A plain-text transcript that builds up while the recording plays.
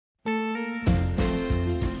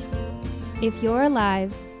If you're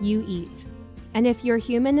alive, you eat. And if you're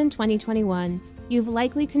human in 2021, you've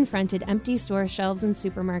likely confronted empty store shelves in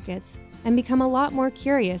supermarkets and become a lot more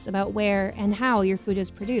curious about where and how your food is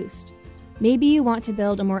produced. Maybe you want to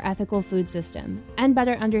build a more ethical food system and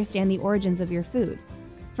better understand the origins of your food.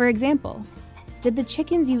 For example, did the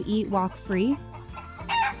chickens you eat walk free?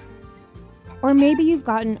 Or maybe you've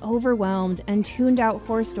gotten overwhelmed and tuned out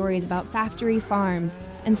horror stories about factory farms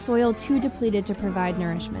and soil too depleted to provide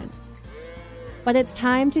nourishment. But it's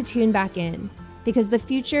time to tune back in, because the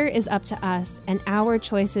future is up to us and our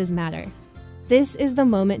choices matter. This is the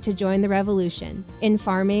moment to join the revolution in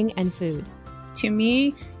farming and food. To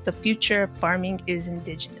me, the future of farming is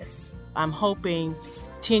indigenous. I'm hoping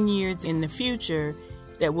 10 years in the future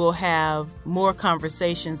that we'll have more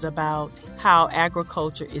conversations about how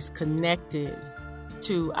agriculture is connected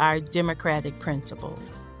to our democratic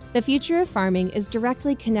principles. The future of farming is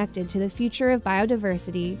directly connected to the future of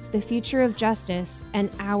biodiversity, the future of justice, and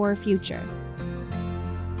our future.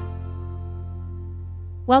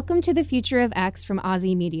 Welcome to the Future of X from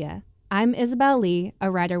Aussie Media. I'm Isabel Lee,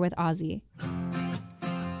 a writer with Aussie.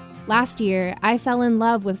 Last year, I fell in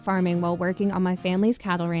love with farming while working on my family's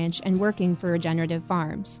cattle ranch and working for regenerative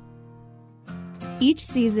farms. Each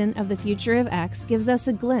season of the Future of X gives us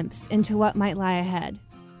a glimpse into what might lie ahead.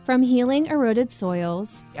 From healing eroded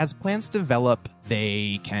soils. As plants develop,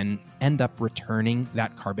 they can end up returning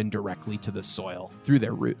that carbon directly to the soil through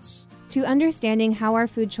their roots. To understanding how our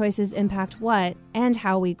food choices impact what and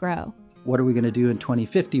how we grow. What are we going to do in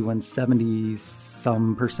 2050 when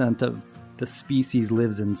 70-some% of the species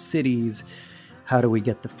lives in cities? How do we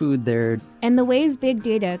get the food there? And the ways big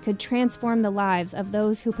data could transform the lives of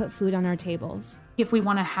those who put food on our tables. If we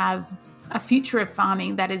want to have a future of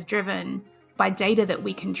farming that is driven by data that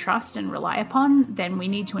we can trust and rely upon, then we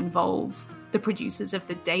need to involve the producers of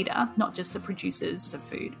the data, not just the producers of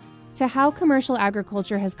food. To how commercial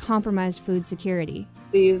agriculture has compromised food security.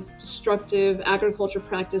 These destructive agriculture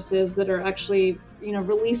practices that are actually,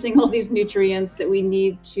 releasing all these nutrients that we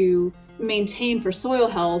need to maintain for soil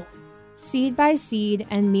health. Seed by seed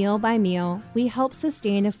and meal by meal, we help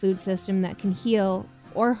sustain a food system that can heal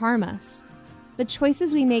or harm us. The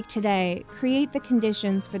choices we make today create the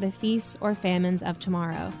conditions for the feasts or famines of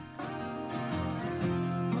tomorrow.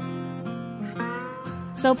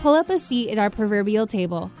 So pull up a seat at our proverbial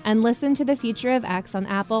table and listen to the Future of X on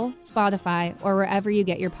Apple, Spotify, or wherever you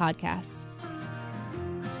get your podcasts.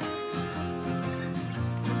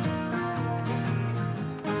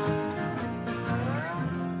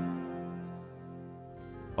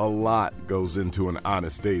 A lot goes into an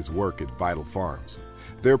honest day's work at Vital Farms.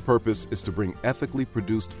 Their purpose is to bring ethically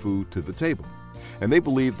produced food to the table. And they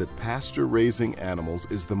believe that pasture-raising animals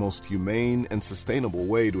is the most humane and sustainable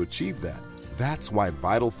way to achieve that. That's why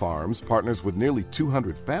Vital Farms partners with nearly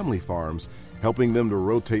 200 family farms, helping them to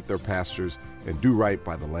rotate their pastures and do right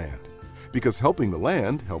by the land. Because helping the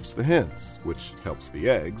land helps the hens, which helps the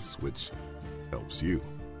eggs, which helps you.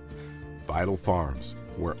 Vital Farms,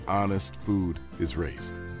 where honest food is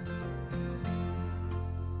raised.